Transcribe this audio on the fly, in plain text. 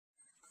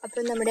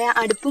അപ്പോൾ നമ്മുടെ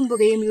അടുപ്പും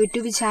പുകയും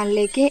യൂട്യൂബ്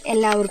ചാനലിലേക്ക്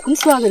എല്ലാവർക്കും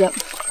സ്വാഗതം.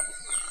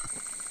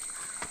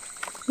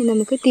 ഇനി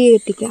നമുക്ക് തീ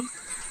കത്തിക്കാം.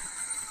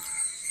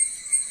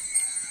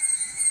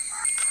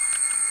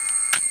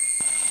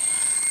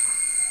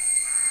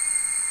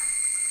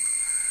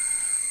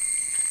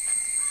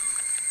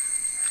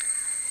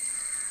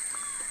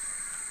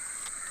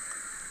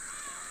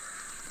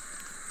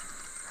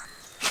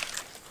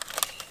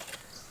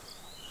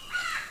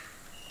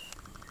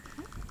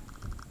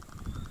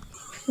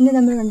 ഇന്ന്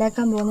നമ്മൾ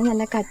ഉണ്ടാക്കാൻ പോകുന്നത്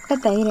നല്ല കട്ട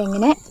തൈര്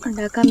എങ്ങനെ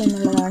ഉണ്ടാക്കാം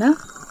എന്നുള്ളതാണ്.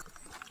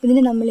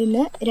 ഇതിന്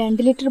നമ്മളിന്ന്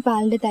 2 ലിറ്റർ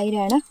പാലിൻ്റെ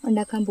തൈരാണ്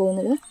ഉണ്ടാക്കാൻ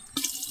പോകുന്നത്.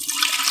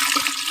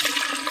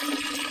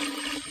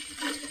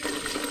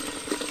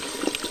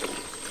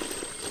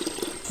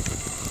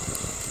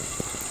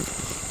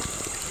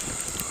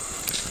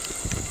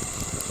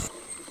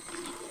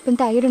 ഇപ്പം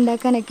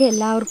തൈരുണ്ടാക്കാനൊക്കെ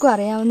എല്ലാവർക്കും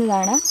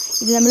അറിയാവുന്നതാണ്.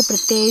 ഇത് നമ്മൾ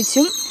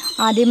പ്രത്യേകിച്ചും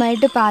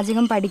ആദ്യമായിട്ട്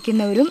പാചകം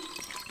പഠിക്കുന്നവരും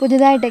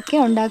പുതുതായിട്ടൊക്കെ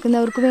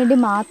ഉണ്ടാക്കുന്നവർക്ക് വേണ്ടി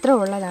മാത്രം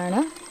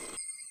ഉള്ളതാണ്.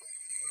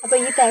 അപ്പോൾ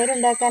ഈ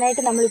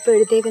തൈരുണ്ടാക്കാനായിട്ട് നമ്മളിപ്പോൾ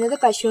എടുത്തേക്കുന്നത്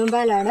പശുവിൻ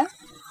പാലാണ്.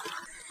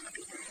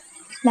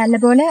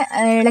 നല്ലപോലെ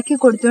ഇളക്കി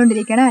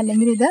കൊടുത്തുകൊണ്ടിരിക്കണം,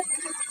 അല്ലെങ്കിൽ ഇത്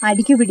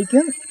അടിക്ക്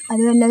പിടിക്കും.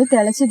 അതുപോലെ അത്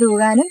തിളച്ച്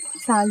തൂകാനും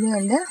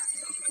സാധ്യതയുണ്ട്.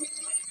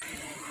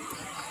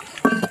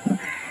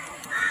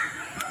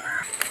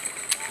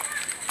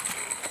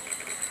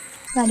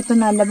 അതിപ്പോൾ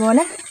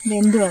നല്ലപോലെ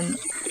വെന്ത് വന്നു.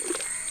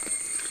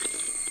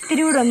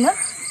 ഇത്തിരി കൂടെ ഒന്ന്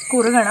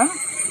കുറുകണം.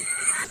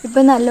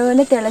 ഇപ്പം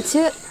നല്ലപോലെ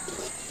തിളച്ച്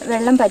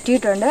വെള്ളം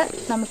പറ്റിയിട്ടുണ്ട്.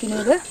 നമുക്കിനി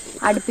ഇത്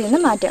അടുപ്പിൽ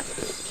നിന്ന് മാറ്റാം.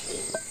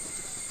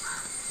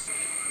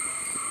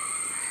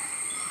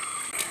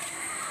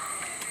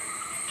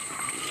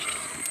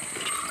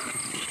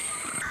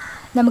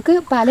 നമുക്ക്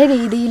പല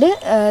രീതിയിൽ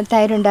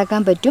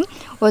തൈരുണ്ടാക്കാൻ പറ്റും.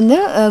 ഒന്ന്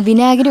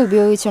വിനാഗിരി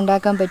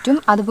ഉപയോഗിച്ചുണ്ടാക്കാൻ പറ്റും.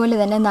 അതുപോലെ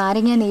തന്നെ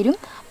നാരങ്ങ നീരും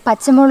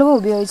പച്ചമുളകും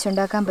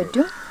ഉപയോഗിച്ചുണ്ടാക്കാൻ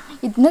പറ്റും.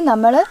 ഇന്ന്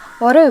നമ്മൾ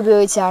ഉറ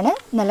ഉപയോഗിച്ചാണ്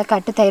നല്ല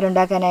കട്ട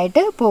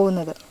തൈരുണ്ടാക്കാനായിട്ട്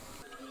പോകുന്നത്.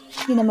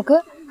 ഇനി നമുക്ക്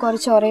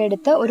കുറച്ച്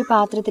ഉറയെടുത്ത് ഒരു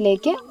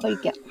പാത്രത്തിലേക്ക്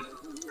ഒഴിക്കാം.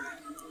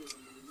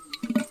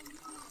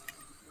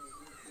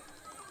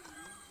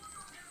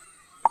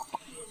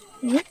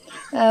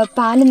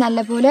 പാല്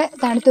നല്ലപോലെ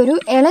തണുത്തൊരു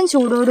ഇളം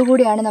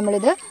ചൂടോടുകൂടിയാണ്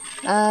നമ്മളിത്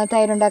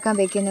തൈരുണ്ടാക്കാൻ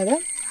വയ്ക്കുന്നത്.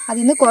 അതിൽ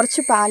നിന്ന്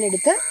കുറച്ച്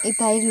പാലെടുത്ത് ഈ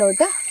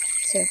തൈരിലോട്ട്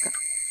ചേർക്കാം.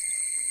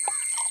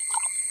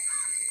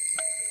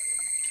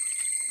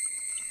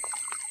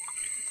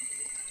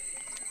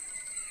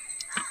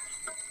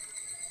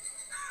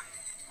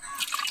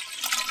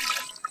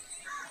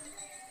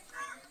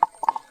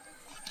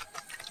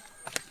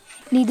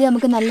 ഇനി ഇത്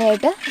നമുക്ക്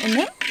നല്ലതായിട്ട്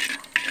ഒന്ന്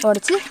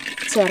ഉടച്ച്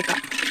ചേർക്കാം.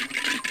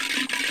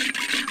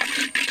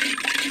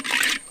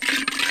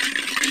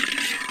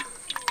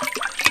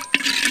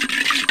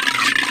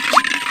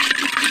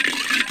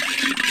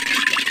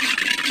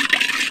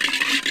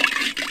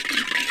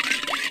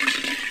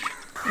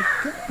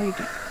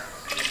 ഒഴിക്കാം.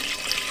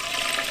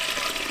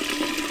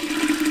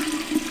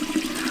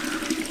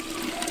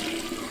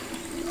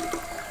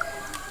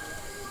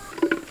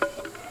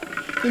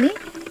 ഇനി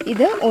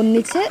ഇത്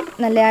ഒന്നിച്ച്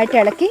നല്ലതായിട്ട്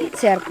ഇളക്കി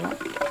ചേർക്കണം.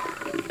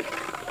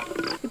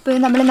 ഇപ്പോൾ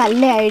നമ്മൾ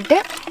നല്ലതായിട്ട്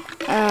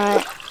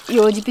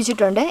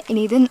യോജിപ്പിച്ചിട്ടുണ്ട്.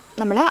 ഇനി ഇത്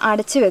നമ്മൾ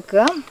അടച്ച്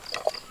വെക്കുക.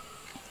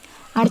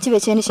 അടച്ച്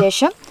വെച്ചതിന്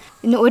ശേഷം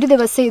ഇന്ന് ഒരു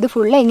ദിവസം ഇത്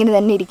ഫുള്ള് ഇങ്ങനെ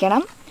തന്നെ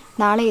ഇരിക്കണം.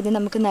 നാളെ ഇത്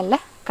നമുക്ക് നല്ല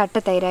കട്ട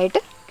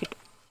തൈരായിട്ട് കിട്ടും.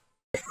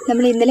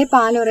 നമ്മൾ ഇന്നലെ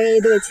പാൽ ഉറ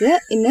ചെയ്ത് വെച്ച്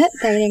ഇന്ന്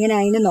തൈര് എങ്ങനെ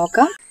ആയിന്ന്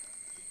നോക്കാം.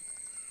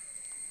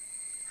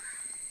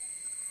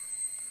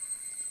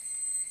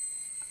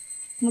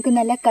 നമുക്ക്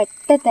നല്ല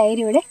കട്ട തൈര്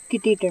ഇവിടെ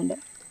കിട്ടിയിട്ടുണ്ട്.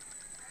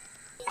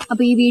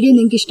 അപ്പോൾ ഈ വീഡിയോ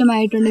നിങ്ങൾക്ക്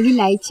ഇഷ്ടമായിട്ടുണ്ടെങ്കിൽ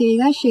ലൈക്ക്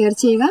ചെയ്യുക, ഷെയർ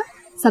ചെയ്യുക,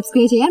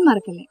 സബ്സ്ക്രൈബ് ചെയ്യാൻ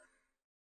മറക്കല്ലേ.